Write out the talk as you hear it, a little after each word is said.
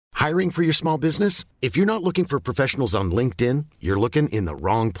Hiring for your small business? If you're not looking for professionals on LinkedIn, you're looking in the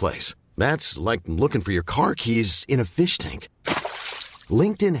wrong place. That's like looking for your car keys in a fish tank.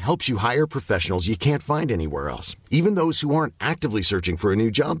 LinkedIn helps you hire professionals you can't find anywhere else, even those who aren't actively searching for a new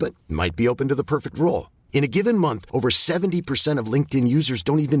job but might be open to the perfect role. In a given month, over 70% of LinkedIn users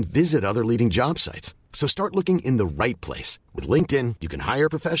don't even visit other leading job sites. So start looking in the right place. With LinkedIn, you can hire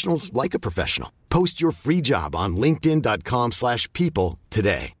professionals like a professional. Post your free job on linkedin.com/people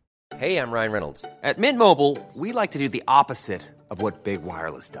today. Hey, I'm Ryan Reynolds. At Mint Mobile, we like to do the opposite of what Big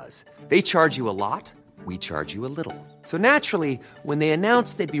Wireless does. They charge you a lot, we charge you a little. So naturally, when they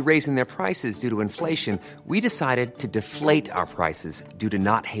announced they'd be raising their prices due to inflation, we decided to deflate our prices due to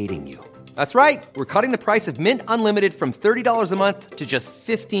not hating you. That's right. We're cutting the price of Mint Unlimited from $30 a month to just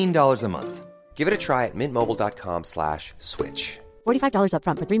 $15 a month. Give it a try at mintmobile.com/switch. $45 up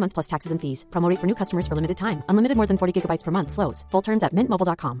front for 3 months plus taxes and fees. Promo rate for new customers for limited time. Unlimited more than 40 gigabytes per month. Slows full terms at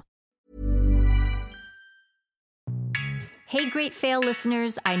mintmobile.com. Hey, Great Fail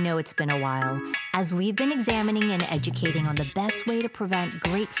listeners, I know it's been a while. As we've been examining and educating on the best way to prevent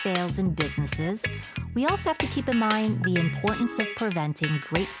great fails in businesses, we also have to keep in mind the importance of preventing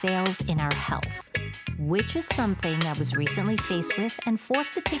great fails in our health, which is something I was recently faced with and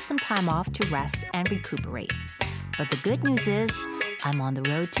forced to take some time off to rest and recuperate. But the good news is I'm on the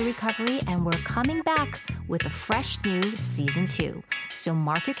road to recovery and we're coming back with a fresh new season 2. So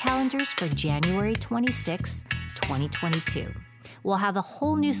mark your calendars for January 26, 2022. We'll have a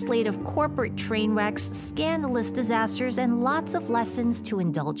whole new slate of corporate train wrecks, scandalous disasters, and lots of lessons to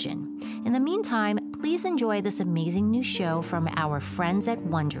indulge in. In the meantime, please enjoy this amazing new show from our friends at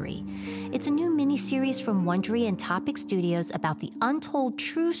Wondery. It's a new mini-series from Wondery and Topic Studios about the untold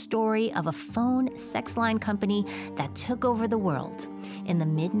true story of a phone sex line company that took over the world. In the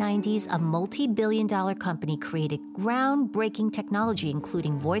mid-90s, a multi-billion-dollar company created groundbreaking technology,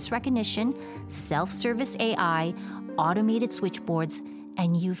 including voice recognition, self-service AI, automated switchboards,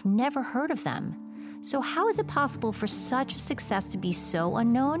 and you've never heard of them. So how is it possible for such success to be so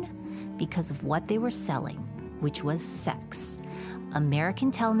unknown? Because of what they were selling, which was sex.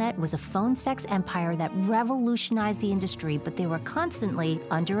 American Telnet was a phone sex empire that revolutionized the industry, but they were constantly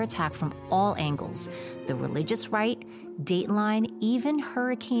under attack from all angles. The religious right, Dateline, even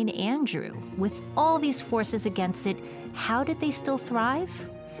Hurricane Andrew. With all these forces against it, how did they still thrive?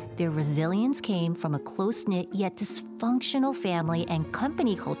 Their resilience came from a close-knit yet dysfunctional family and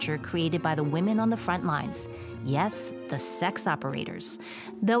company culture created by the women on the front lines. Yes, the sex operators.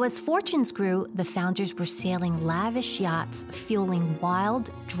 Though as fortunes grew, the founders were sailing lavish yachts, fueling wild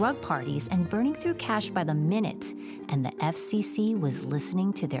drug parties, and burning through cash by the minute. And the FCC was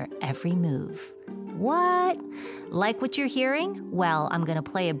listening to their every move. What? Like what you're hearing? Well, I'm going to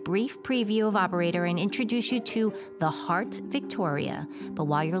play a brief preview of Operator and introduce you to the Heart Victoria. But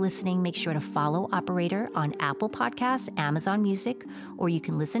while you're listening, make sure to follow Operator on Apple Podcasts, Amazon Music, or you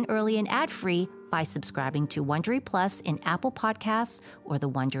can listen early and ad-free by subscribing to Wondery Plus in Apple Podcasts or the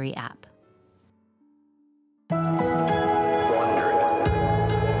Wondery app.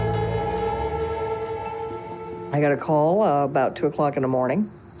 I got a call about 2 o'clock in the morning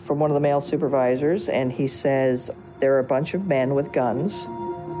from one of the male supervisors, and he says there are a bunch of men with guns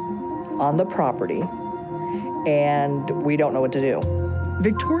on the property, and we don't know what to do.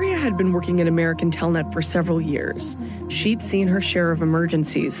 Victoria had been working at American Telnet for several years. She'd seen her share of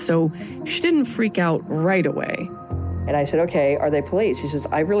emergencies, so she didn't freak out right away. And I said, okay, are they police? He says,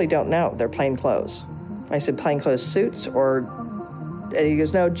 I really don't know. They're plainclothes. I said, plainclothes suits or... And he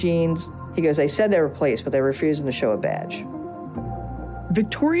goes, no, jeans. He goes, they said they were police, but they're refusing to show a badge.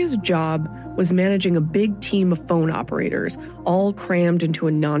 Victoria's job was managing a big team of phone operators, all crammed into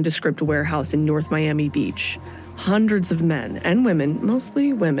a nondescript warehouse in North Miami Beach. Hundreds of men and women,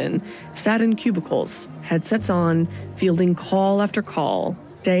 mostly women, sat in cubicles, headsets on, fielding call after call,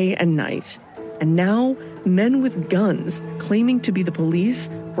 day and night. And now, men with guns, claiming to be the police,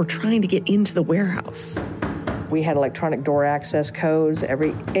 were trying to get into the warehouse. We had electronic door access codes.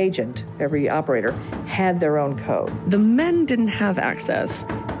 Every agent, every operator had their own code. The men didn't have access,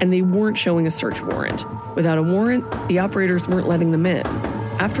 and they weren't showing a search warrant. Without a warrant, the operators weren't letting them in.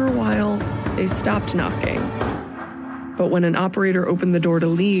 After a while, they stopped knocking. But when an operator opened the door to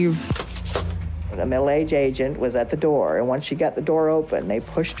leave... A middle-aged agent was at the door, and once she got the door open, they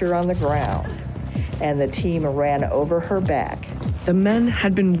pushed her on the ground, and the team ran over her back. The men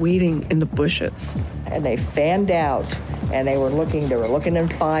had been waiting in the bushes. And they fanned out, and they were looking in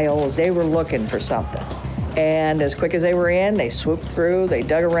files, they were looking for something. And as quick as they were in, they swooped through, they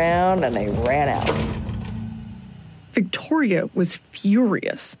dug around, and they ran out. Victoria was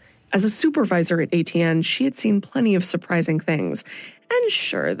furious. As a supervisor at ATN, she had seen plenty of surprising things. And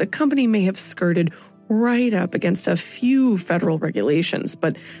sure, the company may have skirted right up against a few federal regulations,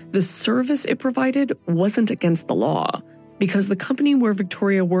 but the service it provided wasn't against the law, because the company where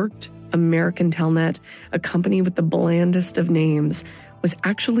Victoria worked, American Telnet, a company with the blandest of names, was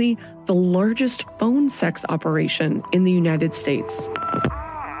actually the largest phone sex operation in the United States.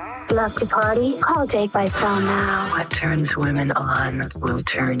 Love to party? Call Jake by phone now. What turns women on will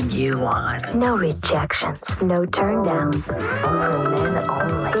turn you on. No rejections, no turn downs, over men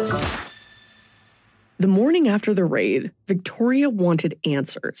only. The morning after the raid, Victoria wanted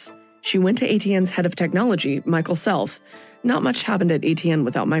answers. She went to ATN's head of technology, Michael Self. Not much happened at ATN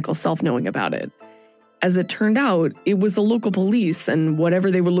without Michael Self knowing about it. As it turned out, it was the local police, and whatever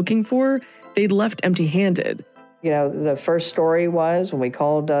they were looking for, they'd left empty-handed. You know, the first story was when we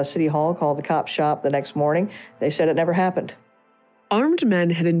called City Hall, called the cop shop the next morning, they said it never happened. Armed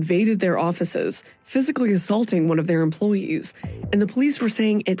men had invaded their offices, physically assaulting one of their employees, and the police were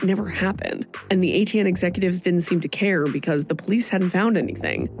saying it never happened, and the ATN executives didn't seem to care because the police hadn't found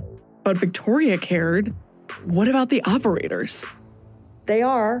anything. But Victoria cared. What about the operators? They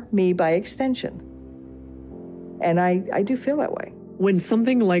are me by extension. And I do feel that way. When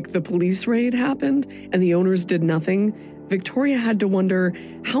something like the police raid happened and the owners did nothing, Victoria had to wonder,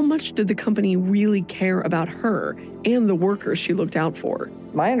 how much did the company really care about her and the workers she looked out for?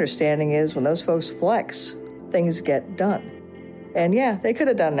 My understanding is when those folks flex, things get done. And yeah, they could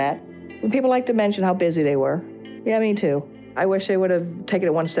have done that. People like to mention how busy they were. Yeah, me too. I wish they would have taken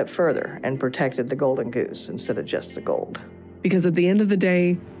it one step further and protected the golden goose instead of just the gold. Because at the end of the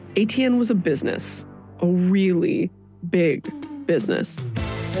day, ATN was a business, a really big business.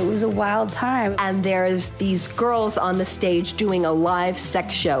 It was a wild time. And there's these girls on the stage doing a live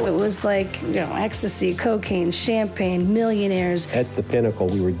sex show. It was like, ecstasy, cocaine, champagne, millionaires. At the pinnacle,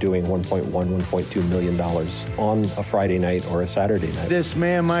 we were doing $1.2 million on a Friday night or a Saturday night. This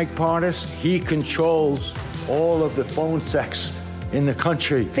man, Mike Partis, he controls all of the phone sex in the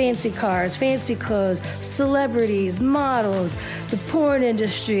country. Fancy cars, fancy clothes, celebrities, models, the porn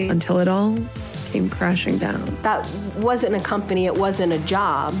industry. Until it all came crashing down. That wasn't a company, it wasn't a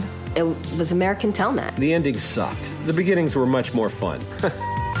job. It was American Telnet. The endings sucked. The beginnings were much more fun. Your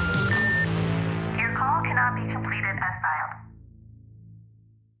call cannot be completed as dialed.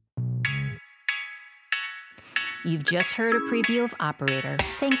 You've just heard a preview of Operator.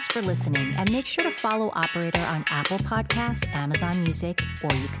 Thanks for listening, and make sure to follow Operator on Apple Podcasts, Amazon Music,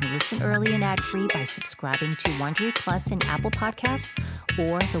 or you can listen early and ad-free by subscribing to Wondery Plus in Apple Podcasts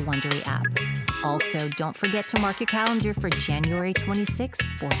or the Wondery app. Also, don't forget to mark your calendar for January 26th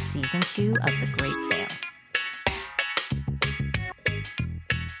for Season 2 of The Great Fail.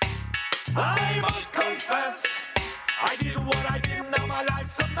 I must confess, I did what I did, now my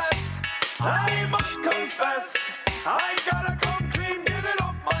life's a mess. I must confess, I gotta come clean, get it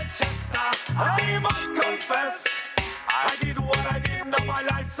off my chest now. I must confess, I did what I did, now my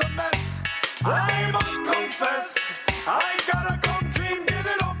life's a mess. I must confess, I gotta come clean, get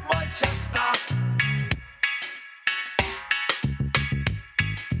it off my chest now.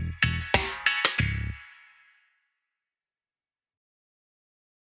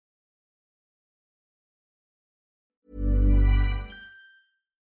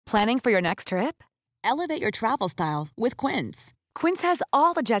 Planning for your next trip? Elevate your travel style with Quince. Quince has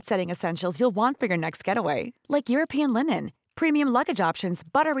all the jet-setting essentials you'll want for your next getaway, like European linen, premium luggage options,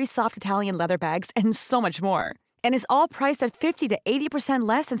 buttery soft Italian leather bags, and so much more. And is all priced at 50 to 80%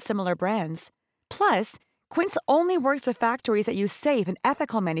 less than similar brands. Plus, Quince only works with factories that use safe and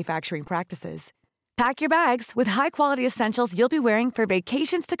ethical manufacturing practices. Pack your bags with high-quality essentials you'll be wearing for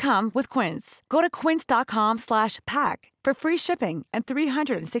vacations to come with Quince. Go to quince.com/pack for free shipping and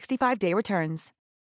 365-day returns.